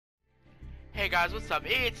Hey guys, what's up?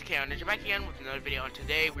 It's Kale Ninja back again with another video, and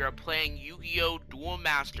today we are playing Yu-Gi-Oh! Duel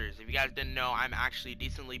Masters. If you guys didn't know, I'm actually a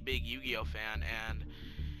decently big Yu-Gi-Oh! Fan, and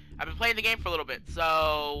I've been playing the game for a little bit.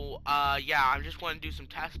 So, yeah, I'm just going to do some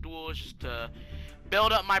test duels just to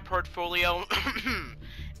build up my portfolio.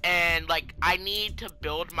 And, like, I need to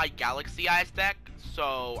build my Galaxy Eyes deck,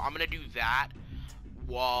 so I'm going to do that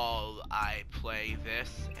while I play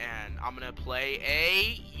this, and I'm going to play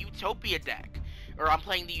a Utopia deck. Or I'm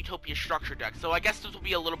playing the Utopia structure deck, so I guess this will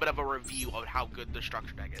be a little bit of a review of how good the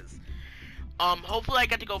structure deck is. Hopefully I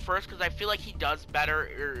get to go first, because I feel like he does better,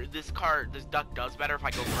 or this deck does better if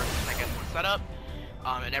I go first, because I get more setup.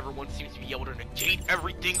 And everyone seems to be able to negate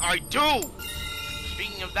everything I do!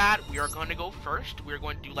 Speaking of that, we are going to go first. We're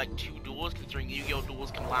going to do like 2 duels, considering Yu-Gi-Oh!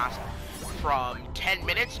 Duels can last from 10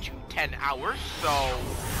 minutes to 10 hours, so,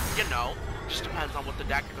 you know, just depends on what the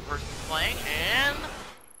deck the person's playing, and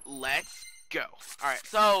let's go. Alright,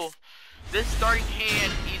 so this starting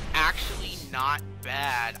hand is actually not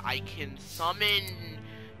bad. I can summon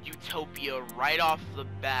Utopia right off the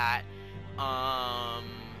bat.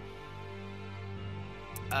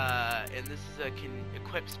 And this is a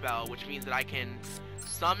equip spell, which means that I can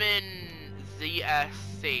summon ZS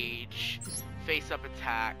Sage, face up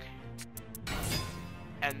attack,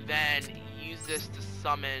 and then use this to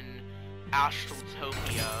summon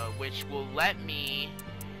Utopia, which will let me.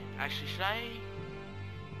 Actually, should I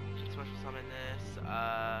special summon this?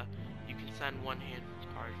 You can send one hand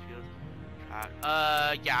card field.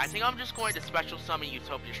 Yeah, I think I'm just going to special summon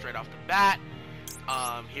Utopia straight off the bat.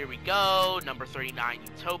 Here we go, number 39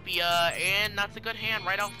 Utopia, and that's a good hand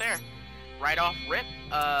right off there. Right off rip.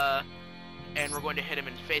 And we're going to hit him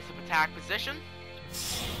in face-up attack position.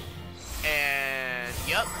 And,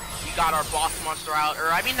 yep, we got our boss monster out,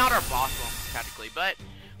 or I mean not our boss monster technically, but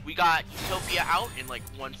we got Utopia out in like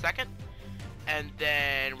 1 second, and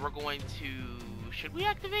then we're going to, should we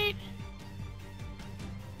activate?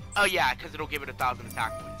 Oh yeah, because it'll give it 1,000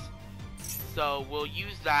 attack points. So we'll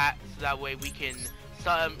use that, so that way we can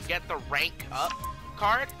get the rank up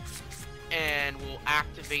card, and we'll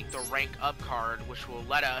activate the rank up card, which will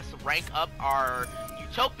let us rank up our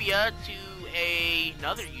Utopia to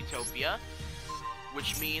another Utopia,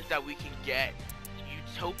 which means that we can get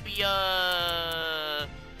Utopia.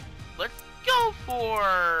 Let's go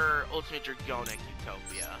for Ultimate Dragonic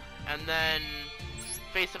Utopia. And then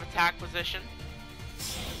face-up attack position.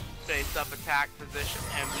 Face-up attack position.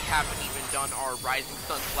 And we haven't even done our Rising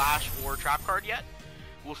Sun Flash or Trap card yet.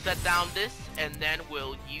 We'll set down this, and then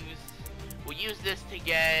we'll use this to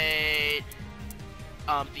get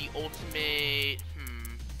the ultimate.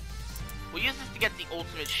 We'll use this to get the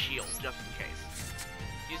ultimate shield, just in case.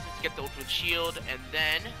 Use this to get the ultimate shield, and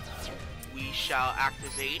then we shall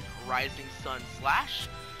activate Rising Sun Slash.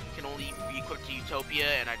 Can only be equipped to Utopia,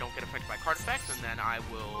 and I don't get affected by card effects. And then I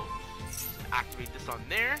will activate this on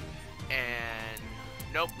there. And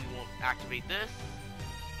nope, we won't activate this.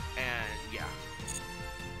 And yeah.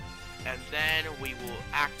 And then we will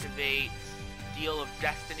activate Deal of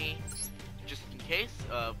Destiny, just in case,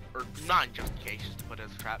 or not just in case, just to put it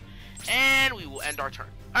as a trap. And we will end our turn.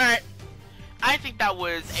 Alright. I think that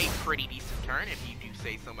was a pretty decent turn, if you do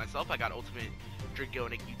say so myself. I got Ultimate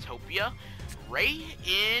Dragonic Utopia right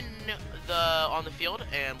on the field,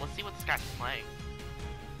 and let's see what this guy's playing.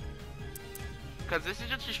 Because this is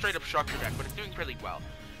just a straight up structure deck, but it's doing pretty well.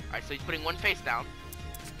 Alright, so he's putting one face down,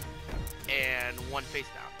 and one face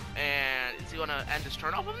down. And is he gonna end his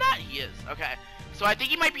turn off of that? He is. Okay. So I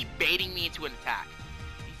think he might be baiting me into an attack.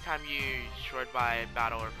 Each time you're destroyed by a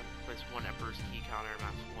battle or place one Emperor's key counter,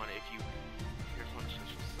 max 1 if you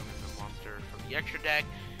summon a monster from the extra deck.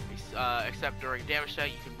 Except during damage set,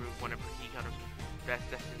 you can remove one Emperor key counter Best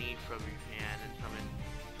Destiny from your hand and summon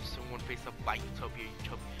someone face up by Utopia.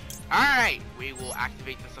 Alright, we will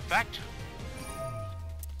activate this effect.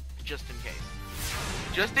 Just in case.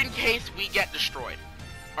 Just in case we get destroyed.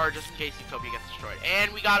 Or just in case Utopia gets destroyed.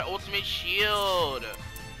 And we got Ultimate Shield,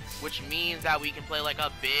 which means that we can play like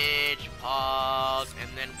a bitch, pog, and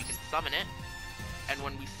then we can summon it. And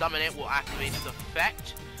when we summon it, we'll activate this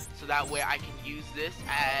effect, so that way I can use this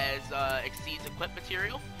as Exceeds equip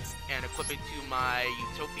material and equip it to my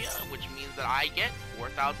Utopia, which means that I get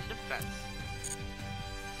 4,000 defense.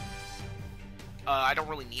 I don't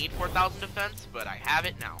really need 4,000 defense, but I have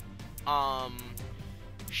it now.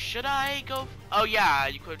 Should I go? Oh yeah,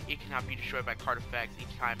 it can be destroyed by card effects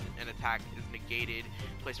each time an attack is negated.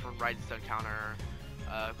 Place one Rising Sun counter.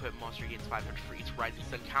 Equip monster gains 500 for each Rising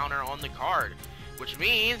Sun counter on the card, which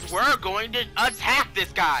means we're going to attack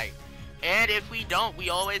this guy. And if we don't, we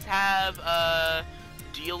always have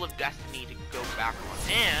Deal of Destiny to go back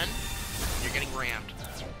on. And you're getting rammed.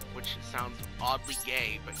 which sounds oddly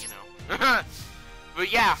gay, but you know.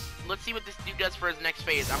 But yeah, let's see what this dude does for his next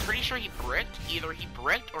phase. I'm pretty sure he bricked. Either he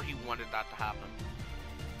bricked or he wanted that to happen.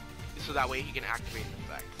 So that way he can activate the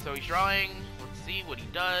effect. So he's drawing. Let's see what he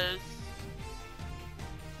does.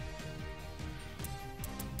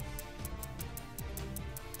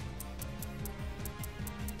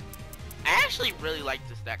 I actually really like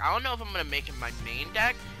this deck. I don't know if I'm going to make him my main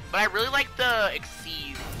deck, but I really like the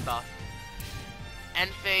Exceed stuff.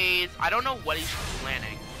 End phase, I don't know what he's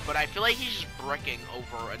planning, but I feel like he's just bricking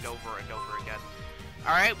over and over and over again.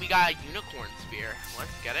 Alright, we got Unicorn Spear.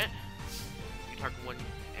 Let's get it. You target one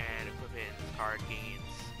and equip it. Card gains.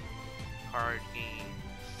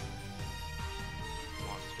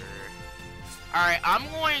 Monster. Alright, I'm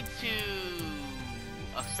going to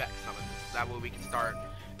affect some of this. That way we can start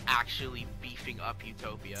actually beefing up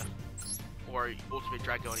Utopia. Or Ultimate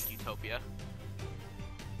Dragonic Utopia.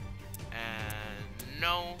 And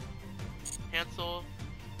no. Cancel.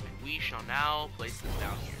 And we shall now place this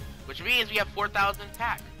down. Which means we have 4,000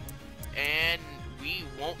 attack. And we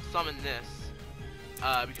won't summon this.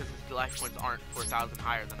 Because his life points aren't 4,000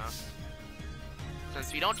 higher than us.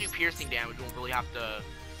 Since we don't do piercing damage, we won't really have to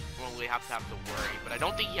worry. But I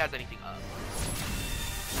don't think he has anything up.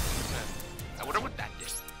 I wonder what that did.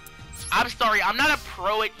 I'm sorry, I'm not a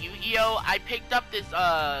pro at Yu-Gi-Oh! I picked up this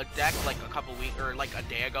deck like a couple weeks, or like a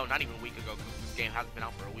day ago, not even a week ago, because this game hasn't been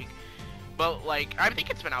out for a week. But like, I think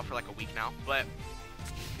it's been out for like a week now, but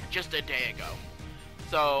just a day ago.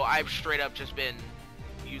 So I've straight up just been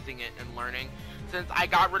using it and learning. Since I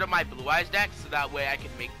got rid of my Blue Eyes deck, so that way I can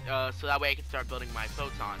make, so that way I can start building my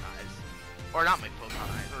Photon Eyes, or not my Photon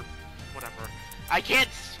Eyes, or whatever. I can't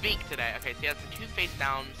speak today. Okay, so he has the 2 face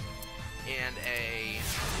downs and a.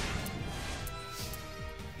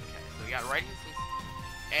 We got right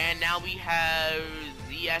and now we have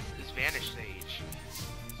ZS's Vanish Sage,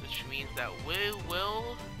 which means that we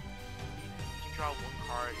will draw 1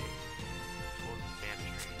 card towards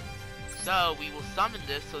Vanish Sage. So we will summon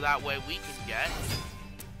this so that way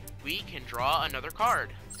we can draw another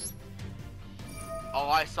card.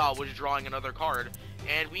 All I saw was drawing another card,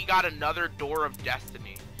 and we got another Door of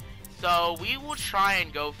Destiny. So we will try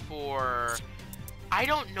and go for. I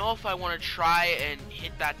don't know if I want to try and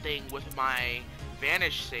hit that thing with my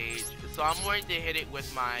Vanish Sage, so I'm going to hit it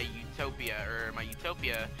with my Utopia,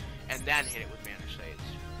 and then hit it with Vanish Sage.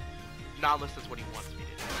 Not unless that's what he wants me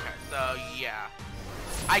to do. Okay, so yeah.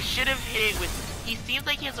 I should have hit it with, he seems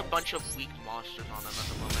like he has a bunch of weak monsters on him at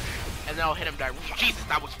the moment, and then I'll hit him directly. Jesus,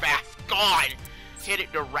 that was fast. God! Hit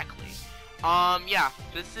it directly. Yeah,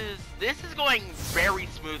 this is going very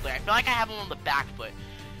smoothly. I feel like I have him on the back foot.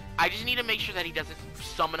 I just need to make sure that he doesn't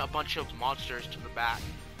summon a bunch of monsters to the back.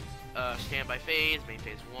 Standby phase, main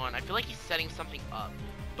phase 1. I feel like he's setting something up.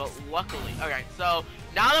 But luckily, okay, so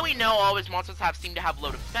now that we know all his monsters seem to have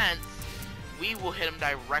low defense, we will hit him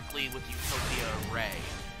directly with Utopia Array.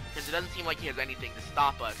 Because it doesn't seem like he has anything to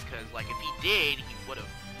stop us, because like if he did, he would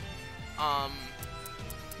have.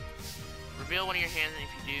 Reveal one of your hands, and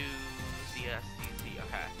if you do CSCC,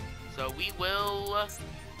 okay. So we will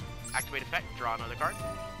activate effect, draw another card.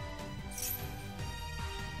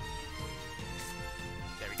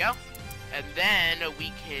 There we go. And then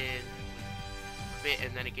we can fit,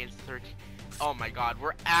 and then against 13. Oh my god,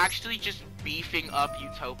 we're actually just beefing up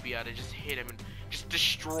Utopia to just hit him and just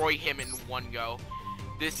destroy him in one go.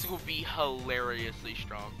 This will be hilariously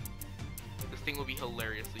strong. This thing will be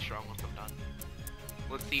hilariously strong once I'm done.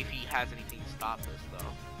 Let's see if he has anything to stop this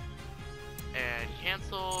though. And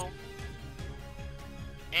cancel.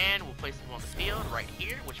 And we'll place him on the field right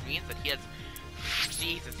here, which means that he has,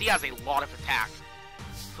 Jesus, he has a lot of attack.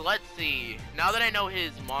 So let's see. Now that I know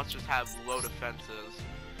his monsters have low defenses,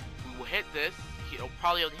 we will hit this. He'll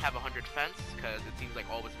probably only have 100 defense, because it seems like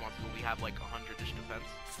all his monsters will have like 100-ish defense.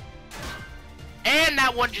 And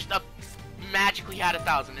that one just magically had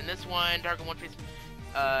 1,000. And this one, target one face,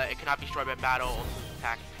 it cannot be destroyed by battle.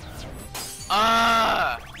 Attack.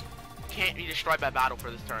 Can't be destroyed by battle for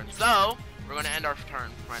this turn. So we're gonna end our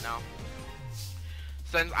turn right now.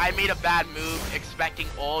 Since I made a bad move expecting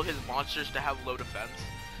all of his monsters to have low defense.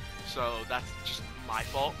 So that's just my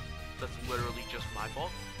fault. That's literally just my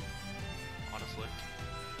fault. Honestly.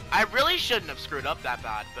 I really shouldn't have screwed up that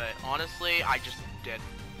bad, but honestly, I just did.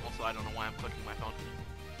 Also, I don't know why I'm clicking my phone.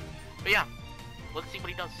 But yeah, let's see what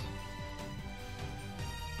he does.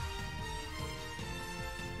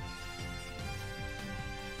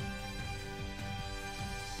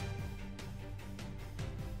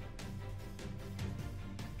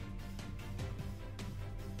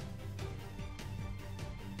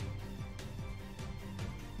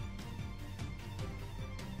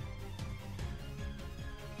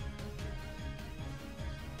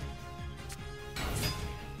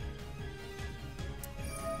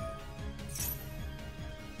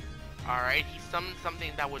 Alright, he summoned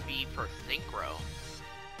something that would be for synchro.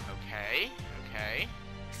 Okay, okay.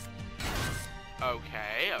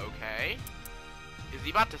 Okay, okay. Is he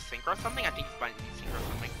about to synchro something? I think he's about to synchro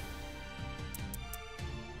something.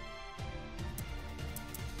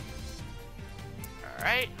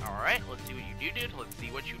 Alright, alright. Let's see what you do, dude. Let's see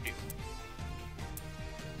what you do.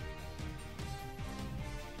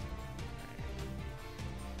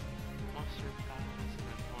 Monster battles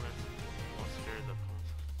and opponents. Monster the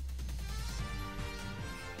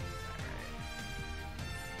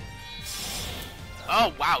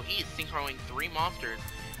Oh wow, he is synchroing 3 monsters.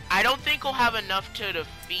 I don't think he'll have enough to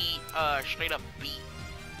defeat, straight up beat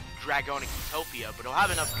Dragonic Utopia, but he'll have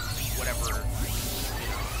enough to beat whatever, you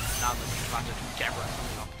know, not unless he's about to get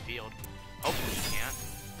something off the field. Hopefully he can.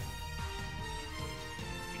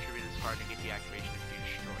 Contribute this card to get the activation if you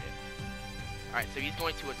destroy it. Alright, so he's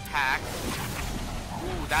going to attack.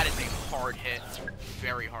 Ooh, that is a hard hit.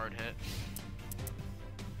 Very hard hit.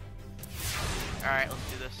 Alright,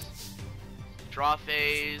 let's do this. Draw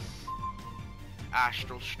phase,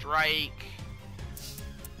 Astral Strike.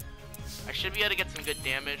 I should be able to get some good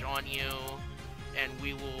damage on you, and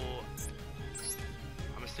we will.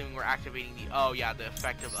 I'm assuming we're activating the. Oh yeah, the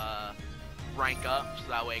effect of rank up, so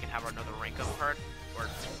that way I can have another rank up card, or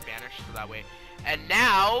Spanish, so that way. And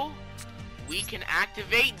now we can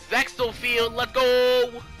activate Zexal Field. Let's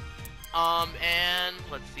go. And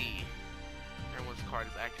let's see. Everyone's card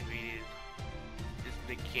is activated.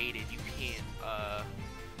 Negated. You can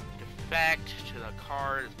defect to the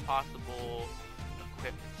card as possible.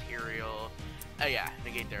 Equip material. Oh yeah,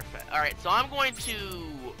 negate their effect. Alright, so I'm going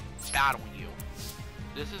to battle you.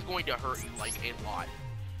 This is going to hurt you like a lot,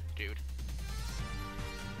 dude.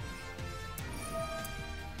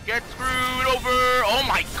 Get screwed over! Oh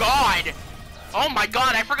my god! Oh my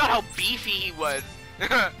god, I forgot how beefy he was.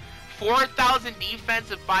 4,000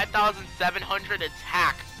 defense and 5,700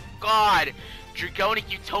 attack. God! Dragonic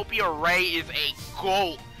Utopia Ray is a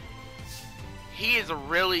GOAT. He is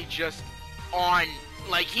really just on,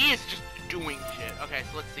 like, he is just doing shit. Okay,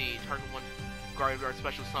 so let's see. Target 1 Guard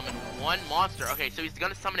special summon 1 monster. Okay, so he's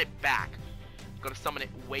gonna summon it back. He's gonna summon it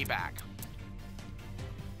way back.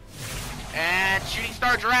 And Shooting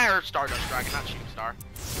Star Dragon, or Stardust Dragon, not Shooting Star. I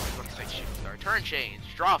was gonna say Shooting Star. Turn change.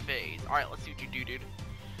 Draw phase. Alright, let's see what you do, dude.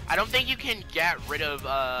 I don't think you can get rid of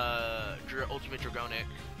Ultimate Dragonic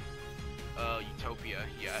Utopia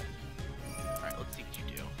yet. Alright, let's see what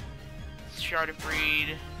you do. Shard of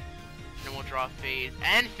Breed. Then we'll draw phase.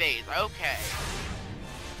 And phase. Okay.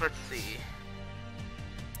 Let's see.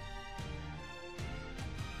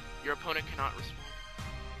 Your opponent cannot respond.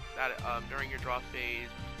 That during your draw phase,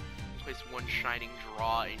 place 1 shining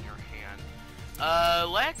draw in your hand.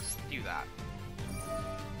 Let's do that.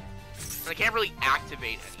 I can't really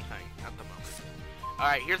activate anything at the moment.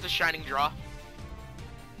 Alright, here's the shining draw.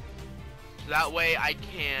 So that way I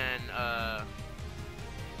can,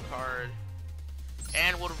 card,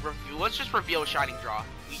 and we'll review, let's just reveal Shining Draw.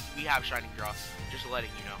 We have Shining Draw, just letting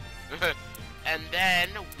you know. And then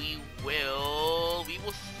we will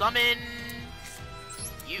summon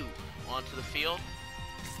you onto the field.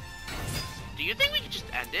 Do you think we could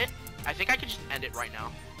just end it? I think I could just end it right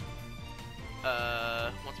now.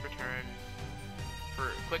 Once per turn,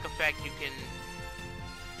 for quick effect you can,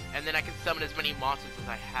 and then I can summon as many monsters as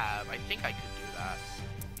I have. I think I could do that.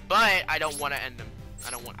 But I don't want to end them.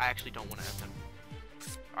 I actually don't want to end them.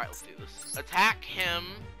 Alright, let's do this. Attack him.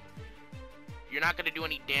 You're not going to do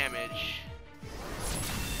any damage.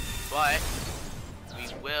 But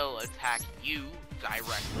we will attack you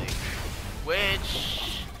directly.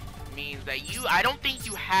 Which means that I don't think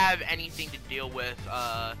you have anything to deal with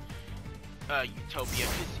Utopia.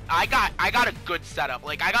 'Cause I got a good setup.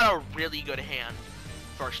 Like, I got a really good hand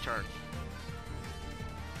first turn,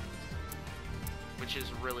 which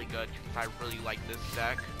is really good because I really like this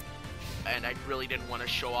deck, and I really didn't want to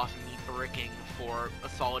show off me bricking for a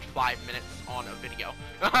solid 5 minutes on a video,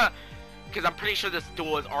 because I'm pretty sure this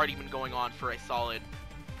duel has already been going on for a solid,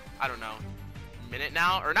 I don't know, minute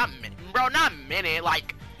now, or not minute, bro, not minute,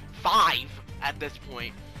 like 5 at this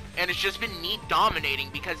point, and it's just been me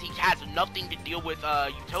dominating because he has nothing to deal with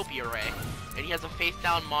Utopia Ray, and he has a face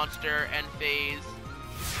down monster and phase.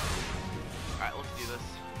 Alright, let's do this.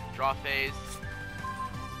 Draw phase.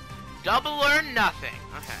 Double or nothing.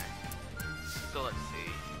 Okay. So let's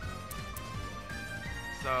see.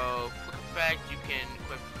 So, quick effect, you can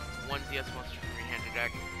equip 1 ZS monster from your hand to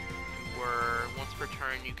deck. Once per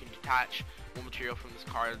turn, you can detach 1 material from this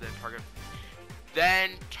card,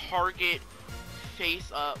 then target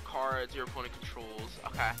face up cards your opponent controls.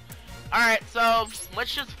 Okay. Alright, so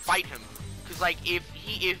let's just fight him. Cause like if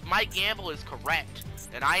my gamble is correct,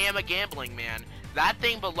 And I am a gambling man. That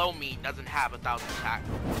thing below me doesn't have 1,000 attack.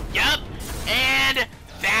 Yep! And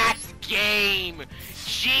that's game!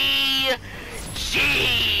 GG!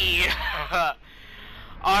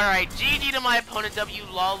 Alright, GG to my opponent, W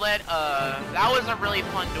Lawlet. That was a really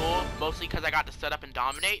fun duel, mostly because I got to set up and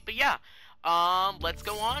dominate. But yeah, let's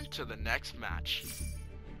go on to the next match.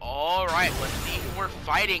 Alright, let's see who we're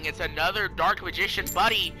fighting. It's another Dark Magician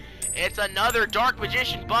buddy. It's another Dark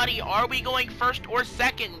Magician buddy. Are we going first or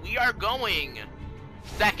second? We are going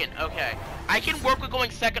second. Okay. I can work with going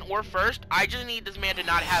second or first. I just need this man to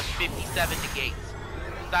not have 57 negates.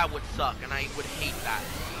 That would suck, and I would hate that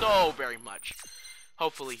so very much.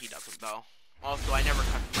 Hopefully he doesn't, though. Also, I never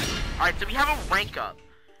cut the mic. Alright, so we have a rank up.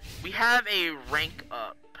 We have a rank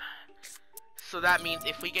up. So that means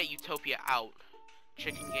if we get Utopia out,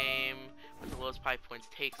 chicken game with the lowest life points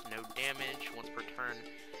takes no damage once per turn.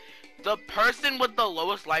 The person with the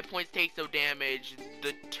lowest life points takes no damage.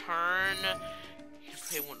 The turn, you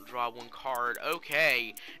play one, draw one card.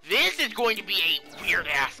 Okay, this is going to be a weird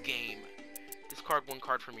ass game. Discard one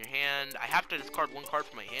card from your hand. I have to discard one card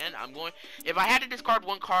from my hand. If I had to discard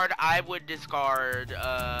one card, I would discard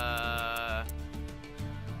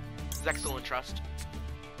Zexal and Trust.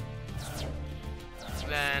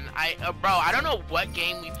 Then bro, I don't know what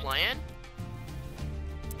game we playing.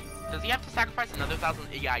 Does he have to sacrifice another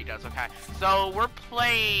 1,000? Yeah, he does. Okay, so we're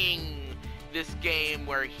playing this game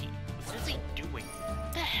where what is he doing?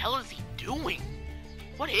 What the hell is he doing?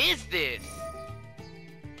 What is this?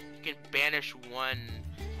 You can banish one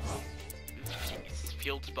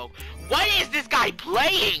field spell. What is this guy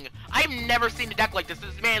playing? I've never seen a deck like this.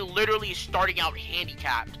 This man literally is starting out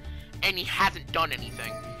handicapped, and he hasn't done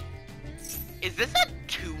anything. Is this a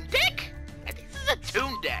toon deck? I think this is a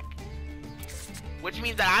toon deck. Which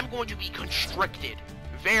means that I'm going to be constricted.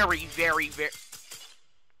 Very, very, very...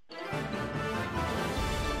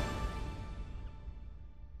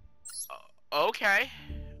 Okay.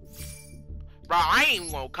 Bro, I ain't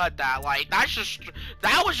even gonna cut that. Like, that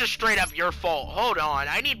was just straight up your fault. Hold on.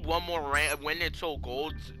 I need one more win until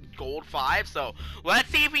gold 5. So, let's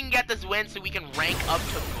see if we can get this win so we can rank up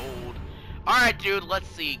to gold. Alright, dude, let's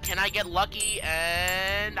see. Can I get lucky?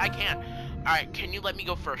 And I can. Alright, can you let me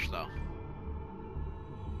go first, though?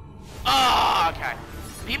 Oh, okay.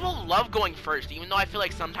 People love going first, even though I feel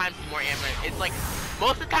like sometimes it's more it's like,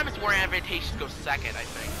 most of the time it's more advantageous to go second, I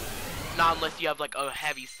think. Not unless you have, like, a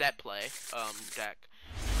heavy set play, deck.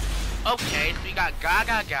 Okay, so we got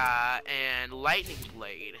Gaga and Lightning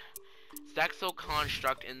Blade. Zexal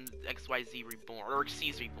Construct and XYZ Reborn, or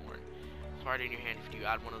C's Reborn. Card in your hand if you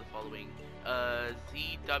add one of the following.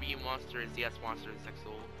 ZW monster, ZS monster,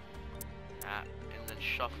 Zexal. And then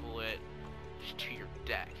shuffle it to your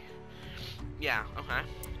deck. Yeah, okay.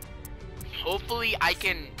 Hopefully I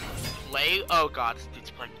can play. Oh god, this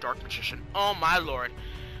dude's playing Dark Magician. Oh my lord.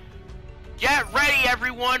 Get ready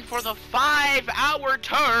everyone for the 5-hour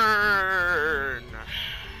turn.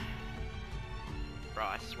 Bro,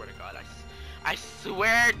 I swear to god, I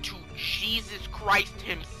swear to Jesus Christ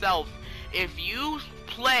himself, if you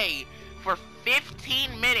play for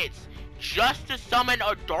 15 minutes just to summon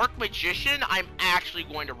a Dark Magician, I'm actually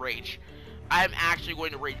going to rage. I'm actually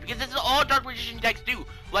going to rage, because this is all Dark Magician decks do.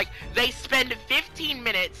 Like, they spend 15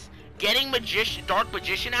 minutes getting Dark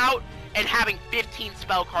Magician out and having 15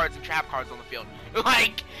 spell cards and trap cards on the field.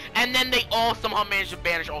 Like, and then they all somehow manage to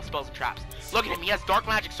banish all spells and traps. Look at him, he has Dark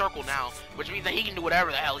Magic Circle now, which means that he can do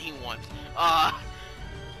whatever the hell he wants.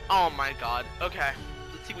 Oh my god. Okay,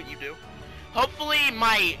 let's see what you do. Hopefully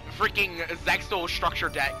my freaking Zexal structure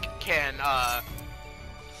deck can,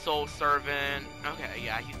 Soul Servant. Okay,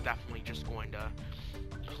 yeah, he's definitely just going to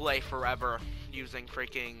play forever using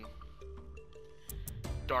freaking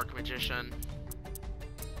Dark Magician.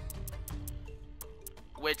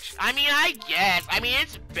 Which, I mean, I guess. I mean,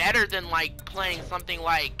 it's better than, like, playing something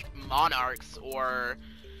like Monarchs or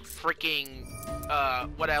freaking,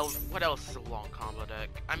 what else is a long combo deck?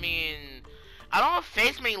 I mean, I don't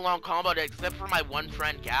face many long combo decks except for my one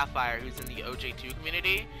friend, Gaffire, who's in the OJ2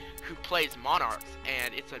 community, who plays Monarchs,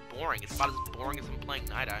 and it's boring. It's about as boring as him playing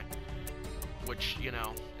Night Eye, which, you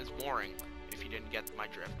know, is boring if you didn't get my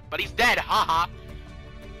drift. But he's dead, haha.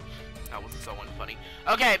 That was so unfunny.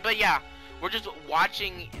 Okay, but yeah, we're just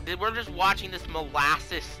watching this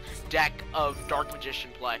molasses deck of Dark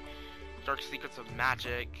Magician play. Dark Secrets of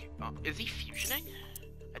Magic. Is he fusioning?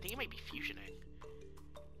 I think he might be fusioning.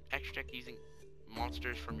 Extra deck using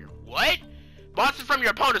monsters from your what? Monsters from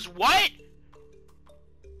your opponent's what?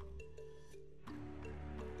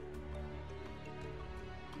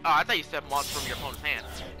 Oh, I thought you said monsters from your opponent's hand.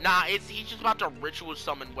 Nah, he's just about to ritual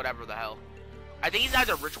summon whatever the hell. I think he's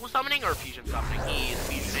either ritual summoning or fusion summoning. He is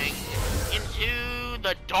fusioning into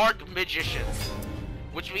the Dark Magician,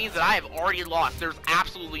 which means that I have already lost. There's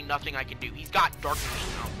absolutely nothing I can do. He's got Dark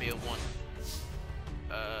Magician on field 1.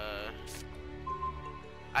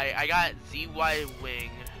 I got ZY Wing.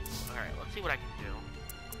 Alright, let's see what I can do.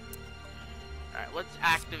 Alright, let's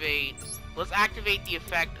activate the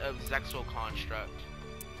effect of Zexal Construct.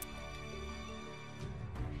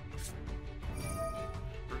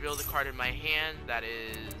 Reveal the card in my hand. That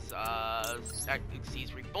is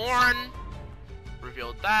Xyz Reborn.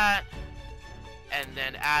 Reveal that. And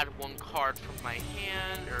then add 1 card from my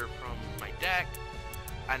hand or from my deck.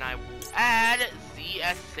 And I will add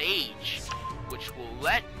ZS Sage, which will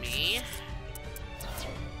let me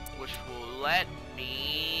if it'll let me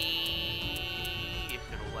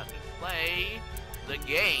play the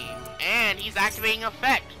game. And he's activating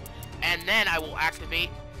effect. And then I will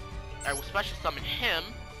special summon him,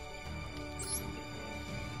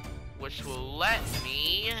 which will let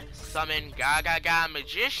me summon Gaga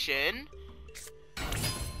Magician,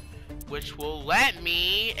 which will let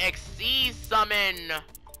me Xyz summon.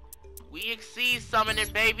 We Xyz summoning,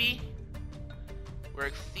 baby. We're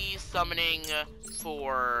Xyz summoning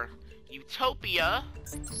for Utopia,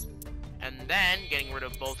 and then getting rid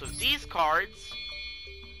of both of these cards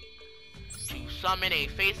to summon a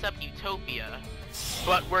face-up Utopia.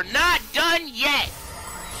 But we're not done yet.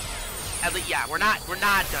 At least, yeah, we're not done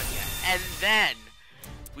yet. And then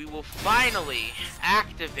we will finally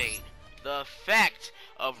activate the effect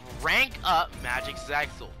of rank up Magic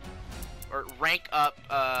Zexal. Or rank up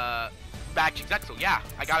Magic Zexal. Yeah,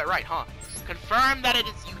 I got it right, huh? Confirm that it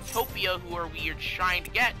is Utopia who we are trying to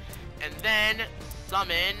get, and then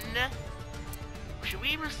summon. Should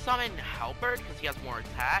we summon Halberd because he has more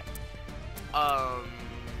attack?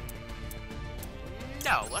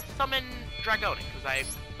 No, let's summon Dragonic because I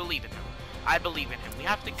believe in him. We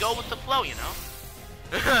have to go with the flow, you know.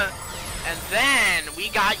 And then we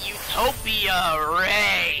got Utopia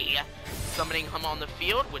Ray summoning him on the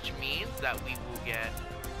field, which means that we will get,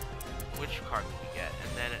 which card will we get?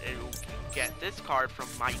 And then it will get this card from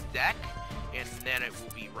my deck, and then it will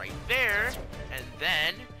be right there, and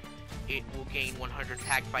then it will gain 100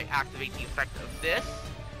 attack if I activate the effect of this.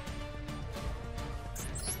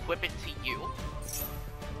 Equip it to you.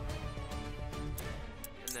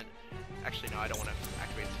 And then, actually no, I don't want to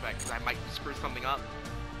activate this effect because I might screw something up.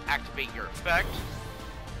 Activate your effect,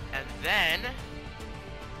 and then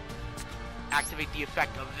activate the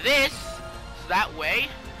effect of this, so that way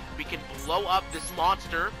we can blow up this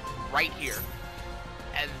monster right here.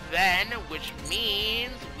 And then, which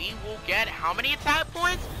means we will get how many attack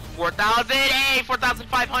points? 4,000, hey,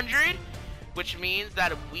 4,500, which means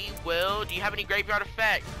that we will, do you have any graveyard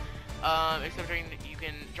effects? Except you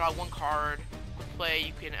can draw 1 card, quick play,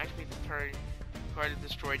 you can activate the turn, card is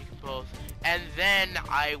destroyed, you can both, and then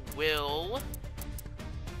I will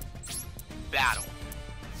battle,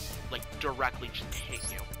 like directly just hit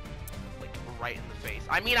you, like right in the face.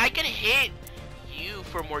 I mean, I can hit you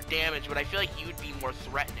for more damage, but I feel like you would be more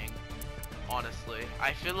threatening, honestly.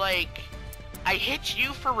 I feel like I hit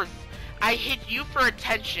you for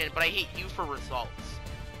attention, but I hit you for results.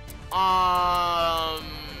 I'll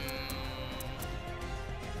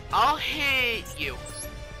hit you.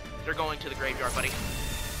 They're going to the graveyard, buddy.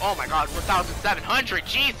 Oh my god, 1,700,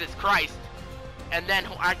 Jesus Christ. And then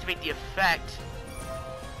he'll activate the effect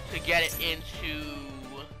to get it into,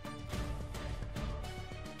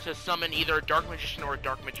 to summon either a Dark Magician or a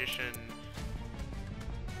Dark Magician.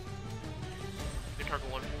 You can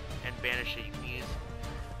target one and banish it. You can use.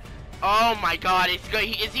 Oh my god,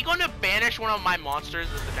 is he going to banish one of my monsters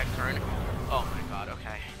at the next turn? Oh my god,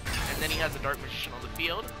 okay. And then he has a Dark Magician on the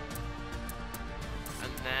field.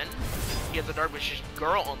 And then he has a Dark Magician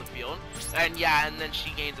girl on the field. And yeah, and then she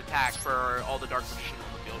gains attack for all the Dark Magicians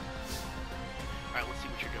on the field. Alright, let's see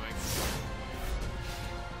what you're doing.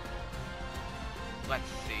 Let's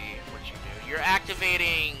see what you do. You're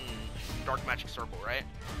activating Dark Magic Circle, right?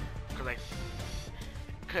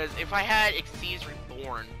 Because if I had Xyz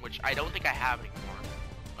Reborn, which I don't think I have anymore,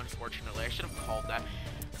 unfortunately. I should have called that.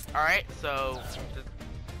 Alright, so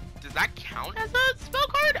does that count as a spell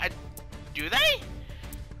card? Do they?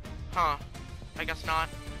 Huh. I guess not.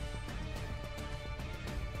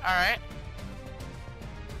 Alright.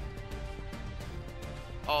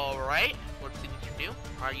 Alright. Let's see what you do.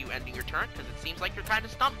 Are you ending your turn? Because it seems like you're kind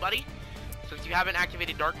of stumped, buddy. Since you haven't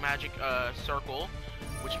activated Dark Magic Circle,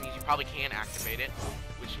 which means you probably can activate it,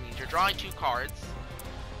 which means you're drawing 2 cards,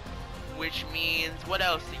 which means, what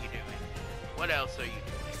else are you doing? What else are you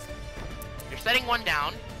doing? You're setting 1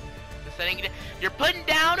 down. You're putting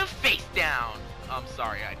down a face down. I'm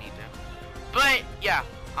sorry, I need to. But yeah,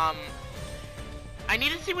 I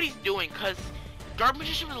need to see what he's doing, because Dark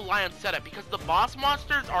Magician will rely on setup, because the boss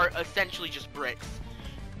monsters are essentially just bricks.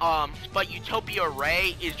 But Utopia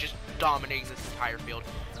Ray is just dominating this entire field.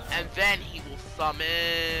 And then he will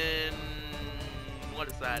summon... What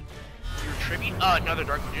is that? Your tribute? Another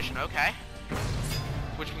Dark Magician, okay.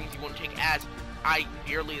 Which means you won't take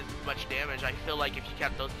nearly as much damage. I feel like if you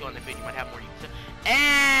kept those two on the field, you might have more use.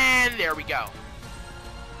 And there we go.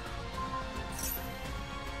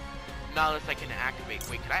 Now this I can activate.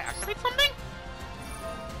 Wait, can I activate something?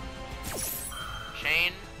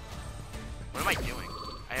 Chain. What am I doing?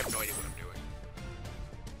 I have no idea what I'm doing.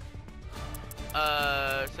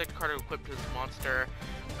 Second card equipped to this monster.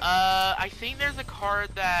 I think there's a card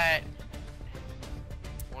that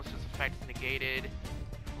once this effect is negated,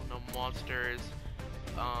 no monsters.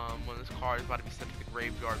 When this card is about to be sent to the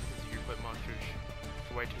graveyard because you equip monsters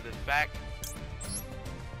away to the effect.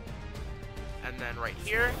 And then right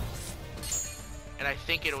here. And I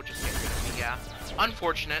think it'll just get rid of me, yeah.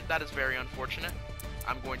 Unfortunate, that is very unfortunate.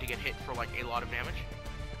 I'm going to get hit for like a lot of damage.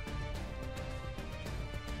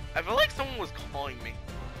 I feel like someone was calling me,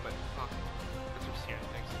 but that's what I'm hearing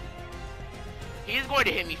things. He's going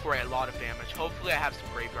to hit me for a lot of damage. Hopefully I have some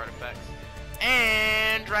graveyard effects.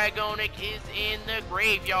 And Dragonic is in the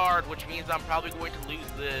graveyard, which means I'm probably going to lose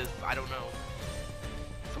this. I don't know.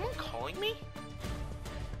 Is someone calling me?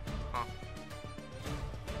 Huh.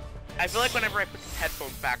 I feel like whenever I put the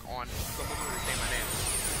headphones back on, someone's going to say my name.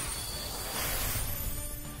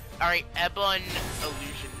 Alright, Ebon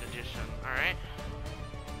Illusion Magician. Alright.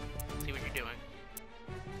 Let's see what you're doing.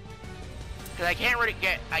 Because I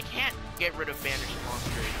can't get rid of banished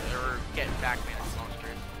monsters, or get back banished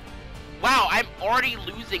monsters. Wow, I'm already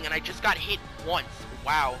losing and I just got hit once.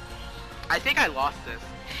 Wow. I think I lost this.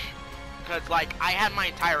 Because, like, I had my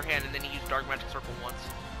entire hand and then he used Dark Magic Circle once.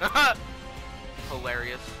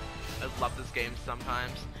 Hilarious. I love this game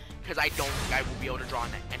sometimes. Because I don't think I will be able to draw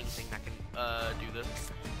into anything that can do this.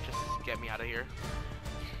 Just get me out of here.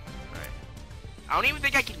 Alright. I don't even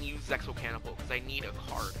think I can use Zexal Cannibal because I need a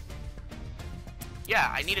card.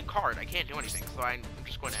 Yeah, I need a card. I can't do anything, so I'm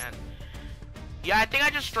just going to end. Yeah, I think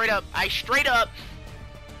I straight up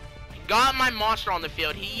got my monster on the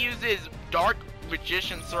field. He uses Dark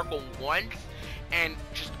Magician Circle once and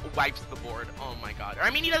just wipes the board. Oh my god. Or, I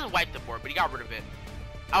mean, he doesn't wipe the board, but he got rid of it.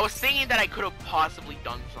 I was thinking that I could have possibly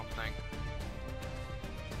done something.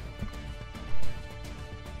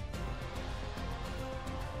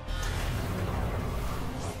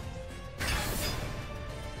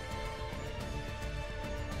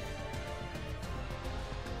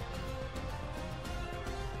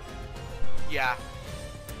 Yeah.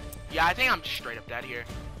 Yeah, I think I'm just straight up dead here.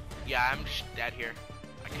 Yeah, I'm just dead here.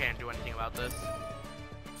 I can't do anything about this.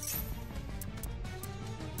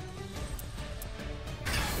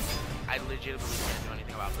 I legitimately can't do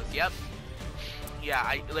anything about this. Yep.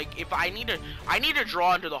 Yeah, if I need to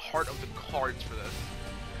draw into the heart of the cards for this.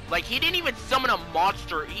 Like, he didn't even summon a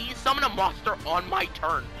monster. He summoned a monster on my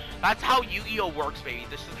turn. That's how Yu-Gi-Oh works, baby.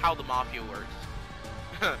 This is how the Mafia works.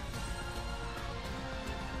 Alright.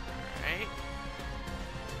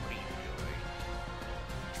 What are you doing?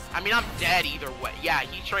 I mean, I'm dead either way. Yeah,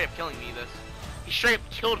 he's straight up killing me this. He straight up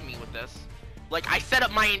killed me with this. Like, I set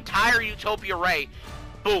up my entire Utopia Ray.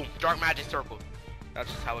 Boom, Dark Magic Circle.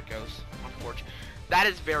 That's just how it goes. Unfortunate. That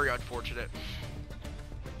is very unfortunate.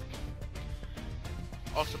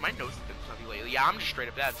 Also, my nose has been stuffy lately. Yeah, I'm just straight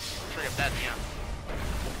up dead. Straight up dead, yeah.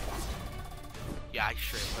 Yeah, I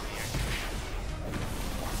straight up here.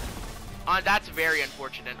 That's very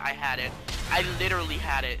unfortunate. I had it. I literally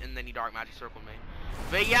had it, and then he Dark Magic Circled me.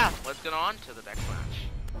 But yeah, let's get on to the next match.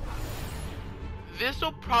 This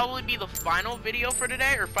will probably be the final video for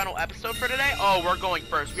today, or final episode for today. Oh, we're going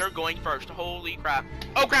first. We are going first. Holy crap.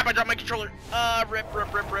 Oh crap, I dropped my controller. Rip.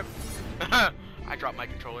 I dropped my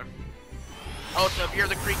controller. Also, if you're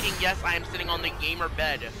the creaking, yes, I am sitting on the gamer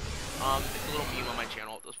bed. It's a little meme on my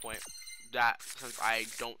channel at this point. That, since I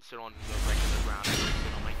don't sit on the regular ground, I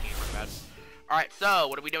sit on my gamer bed. Alright, so,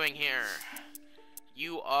 what are we doing here?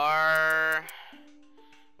 You are...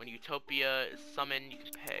 When Utopia is summoned, you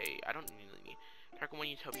can pay. I don't really need... Target one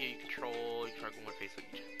Utopia you control, you target one face of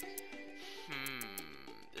Utopia.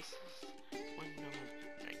 This is... When no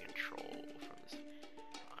one I control from this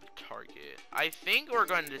target. I think we're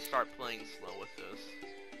going to start playing slow with this.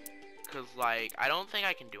 Because, like, I don't think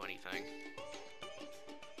I can do anything.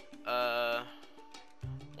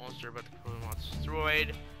 Monster about to control monster destroyed.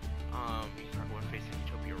 You can target one face of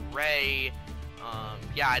Utopia Ray.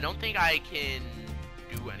 Yeah, I don't think I can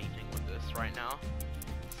do anything with this right now.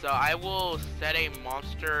 So I will set a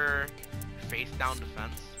monster face down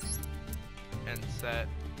defense. and set.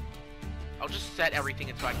 I'll just set everything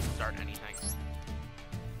until I can start anything.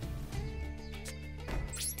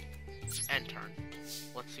 End turn.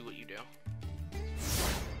 Let's see what you do.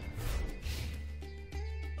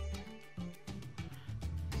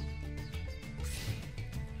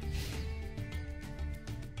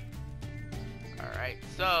 Alright,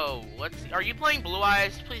 so let's see. Are you playing Blue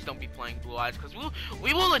Eyes? Please don't be playing Blue Eyes, because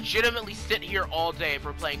we will legitimately sit here all day if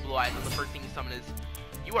we're playing Blue Eyes, and the first thing you summon is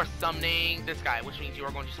you are summoning this guy, which means you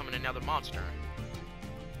are going to summon another monster.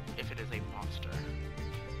 If it is a monster.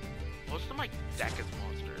 Most of my deck is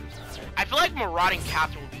monsters. I feel like Marauding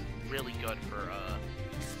Captain would be really good for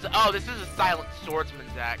oh, this is a Silent Swordsman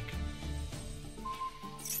deck.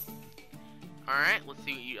 Alright, let's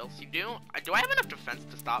see what else you do. Do I have enough defense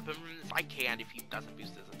to stop him from this? I can if he doesn't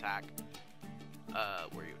boost his attack.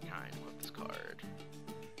 Where you can equip this card.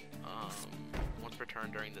 Once per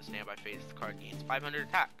turn during the standby phase, the card gains 500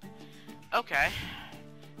 attack. Okay.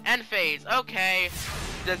 End phase. Okay.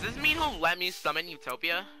 Does this mean he'll let me summon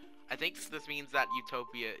Utopia? I think this means that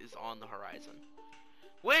Utopia is on the horizon.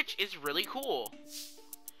 Which is really cool.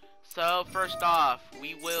 So, first off,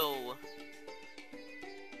 we will...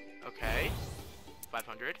 Okay.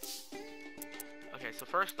 500. Okay, so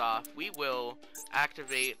first off, we will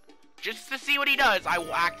activate... Just to see what he does, I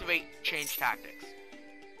will activate Change Tactics.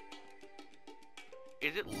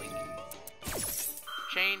 Is it linking?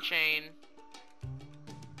 Chain.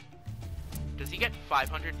 Does he get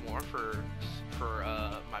 500 more for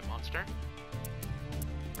my monster?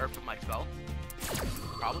 Or for my spell?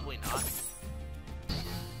 Probably not.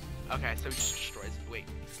 Okay, so he just destroys it. Wait.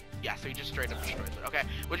 Yeah, so he just straight up destroys it. Okay,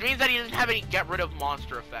 which means that he doesn't have any get rid of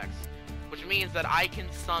monster effects. Which means that I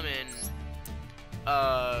can summon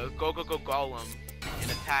Go Golem in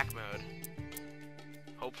attack mode.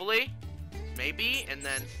 Hopefully. Maybe. And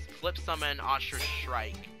then flip summon Osher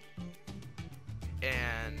Shrike.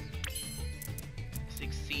 And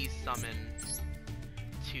succeed summon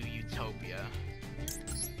to Utopia.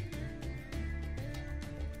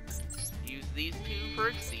 Use these two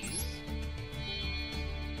for Xyz.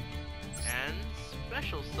 And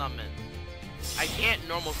special summon. I can't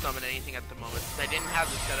normal summon anything at the moment since I didn't have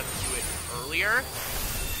the setup to do it earlier.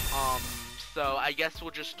 So I guess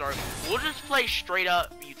we'll just play straight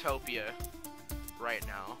up Utopia right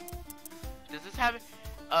now. Does this have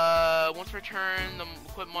once per turn, the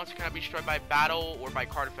equipped monster cannot be destroyed by battle or by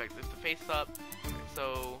card effect. It's the face up. Okay,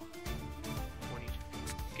 so 20,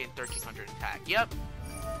 gain 1300 attack. Yep.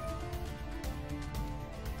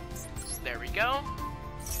 There we go.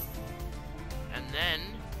 And then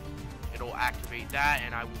it'll activate that,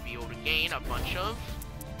 and I will be able to gain a bunch of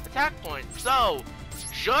attack points. So,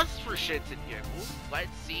 just for shits and giggles,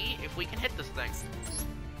 let's see if we can hit this thing.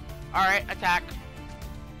 Alright, attack.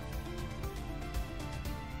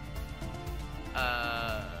 No.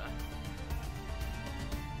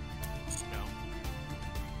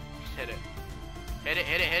 Just hit it. Hit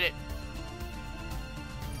it.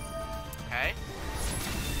 Okay.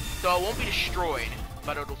 So it won't be destroyed,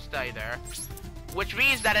 but it'll stay there. Which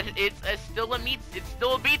means that it's still a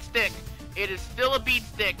beat stick. It is still a beat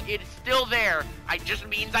stick. It is still there. It just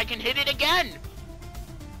means I can hit it again.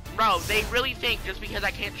 Bro, they really think just because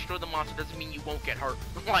I can't destroy the monster doesn't mean you won't get hurt.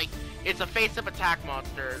 Like, it's a face-up attack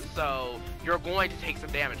monster, so you're going to take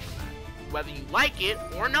some damage from that. Whether you like it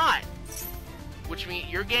or not. Which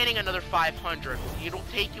means you're gaining another 500. It'll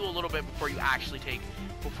take you a little bit before you actually do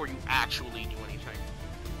anything.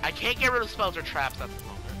 I can't get rid of spells or traps at the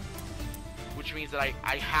moment. Which means that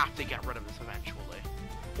I have to get rid of this eventually.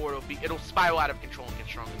 Or it'll spiral out of control and get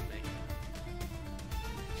stronger than me.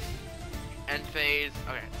 End phase.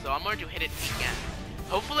 Okay, so I'm going to hit it again.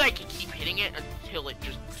 Hopefully I can keep hitting it until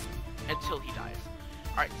he dies.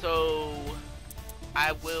 Alright, so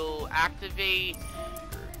I will activate.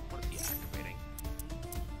 What is he activating?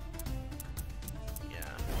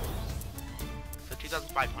 Yeah. So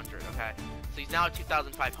 2,500, okay. So he's now at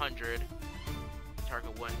 2,500.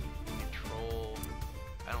 Target 1 control.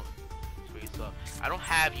 I don't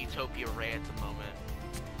have Utopia Ray at the moment.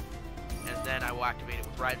 And then I will activate it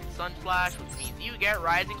with Rising Sun Slash, which means you get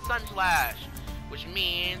Rising Sun Slash. Which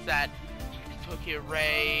means that Utopia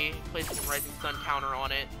Ray places a Rising Sun counter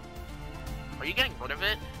on it. Are you getting rid of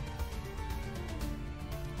it?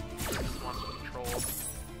 Just wants to control.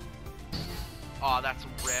 Oh, that's a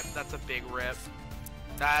rip. That's a big rip.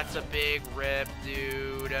 That's a big rip,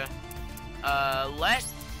 dude.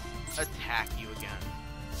 Let's attack you again.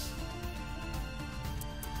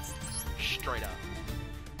 Straight up.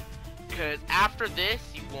 Because after this,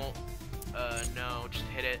 you won't, no, just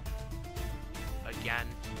hit it again.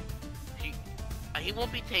 He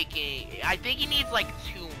won't be taking, I think he needs like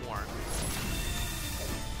 2 more.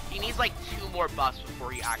 He needs like 2 more buffs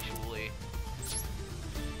before he actually...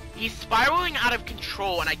 He's spiraling out of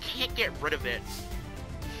control and I can't get rid of it.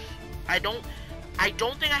 I don't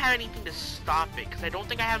think I have anything to stop it, because I don't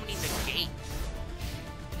think I have any negates.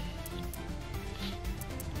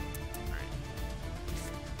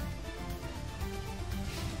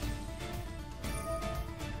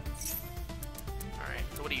 Alright,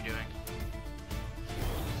 so what are you doing?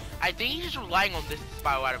 I think he's just relying on this to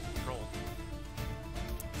spiral out of control.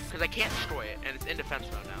 Because I can't destroy it, and it's in defense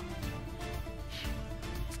mode now.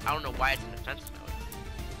 I don't know why it's in defense mode.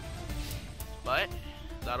 But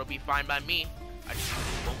that'll be fine by me. I just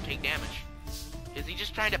won't take damage. Is he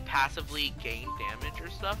just trying to passively gain damage or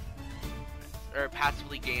stuff? Or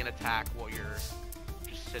passively gain attack while you're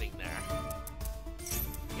just sitting there?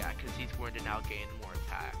 Yeah, because he's going to now gain more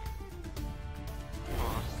attack.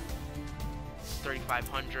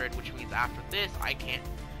 3,500, which means after this, I can't...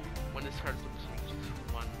 When this card is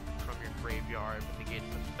one from your graveyard with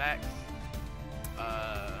negates effects.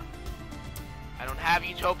 I don't have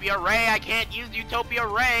Utopia Ray. I can't use Utopia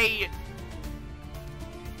Ray.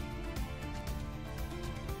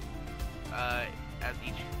 As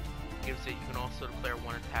each gives it, you can also declare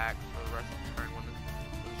 1 attack for the rest of the turn when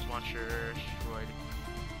this monster is destroyed.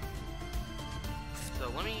 So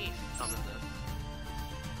let me summon this.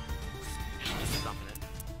 Just summon it.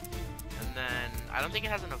 And then I don't think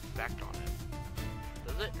it has an effect on it.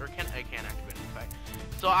 Does it? Or can I can't activate an effect.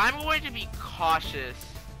 So I'm going to be cautious,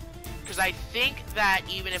 because I think that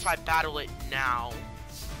even if I battle it now,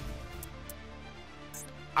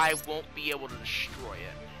 I won't be able to destroy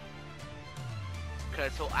it.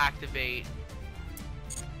 Because he'll activate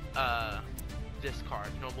this card,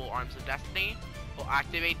 Noble Arms of Destiny. He'll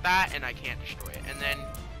activate that and I can't destroy it. And then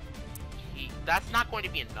that's not going to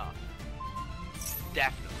be enough.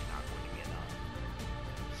 Definitely not going to be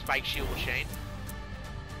enough. Spike Shield with Shane.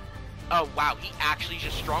 Oh wow, he actually is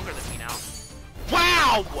just stronger than me now.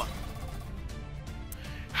 Wow!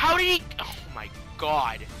 How did he... Oh my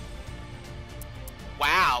god.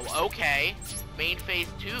 Wow, okay. Main phase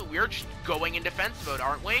 2, we're just going in defense mode,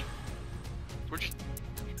 aren't we? We're just...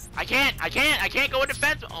 I can't go in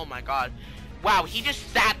defense. Oh my god. Wow, he just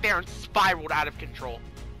sat there and spiraled out of control.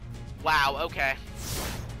 Wow, okay.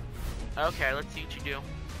 Okay, let's see what you do.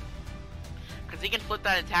 Because he can flip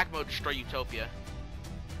that attack mode, destroy Utopia.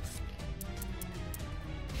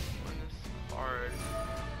 Run this card.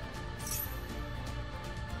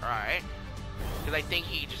 Alright. Because I think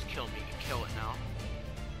he just killed me. He can kill it now.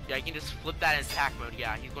 Yeah, he can just flip that in attack mode.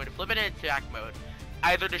 Yeah, he's going to flip it in attack mode.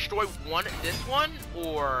 Either destroy this one,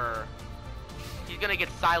 or he's going to get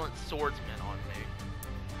Silent Swordsman on me.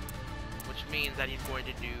 Which means that he's going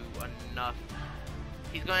to do enough.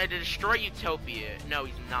 He's going to destroy Utopia. No,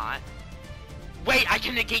 he's not. Wait, I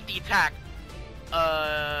can negate the attack.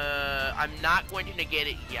 I'm not going to negate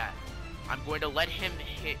it yet. I'm going to let him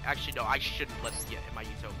hit. Actually, no, I shouldn't let him get in my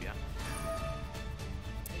Utopia.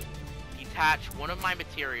 Detach one of my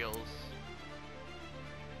materials,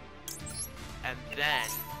 and then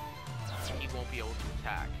he won't be able to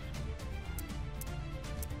attack.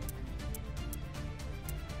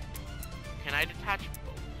 Can I detach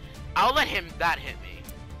both? I'll let that hit me.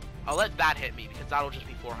 I'll let that hit me because that'll just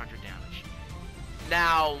be 400 damage.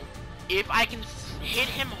 Now, if I can hit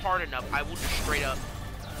him hard enough, I will just straight up.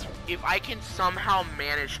 If I can somehow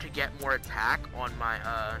manage to get more attack on my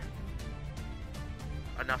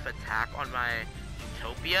enough attack on my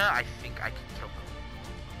Utopia, I think I can kill him.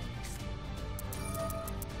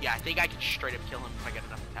 Yeah, I think I can straight up kill him if I get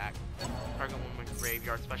enough attack. Target one with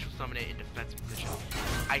graveyard, special summon it in defense position.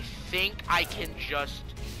 I think I can just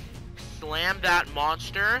slam that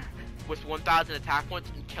monster with 1,000 attack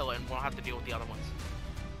points and kill it, and won't have to deal with the other ones.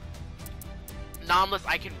 Not unless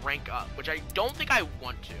I can rank up, which I don't think I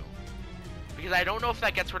want to, because I don't know if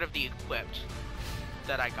that gets rid of the equipped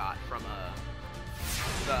that I got from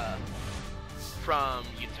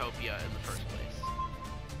Utopia in the first place.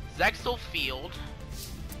 Zexal Field,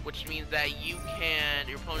 which means that your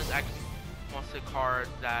opponent's active monster card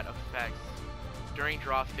that affects during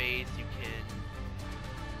draw phase, you can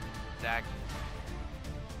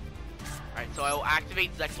Alright, so I will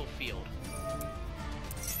activate Zexal Field.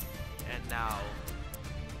 And now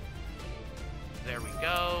there we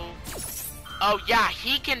go. Oh yeah,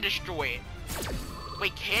 he can destroy it.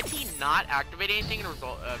 Wait, can't he not activate anything in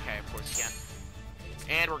result? Okay, of course he can.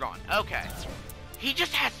 And we're gone. Okay. He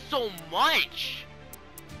just has so much!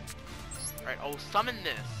 Alright, I'll summon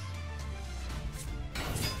this.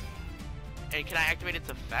 And can I activate its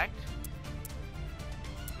effect?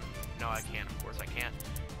 No, I can't. Of course I can't.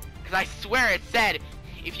 Because I swear it said,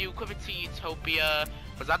 if you equip it to Utopia...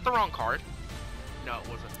 Was that the wrong card? No, it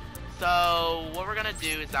wasn't. So, what we're gonna do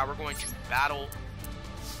is that we're going to battle.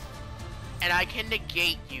 And I can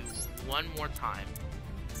negate you one more time.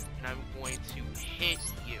 And I'm going to hit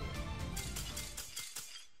you.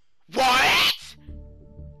 What?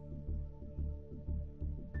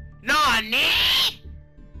 Nani?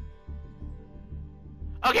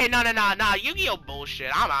 Okay, no. Yu-Gi-Oh bullshit.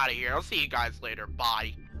 I'm out of here. I'll see you guys later.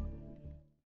 Bye.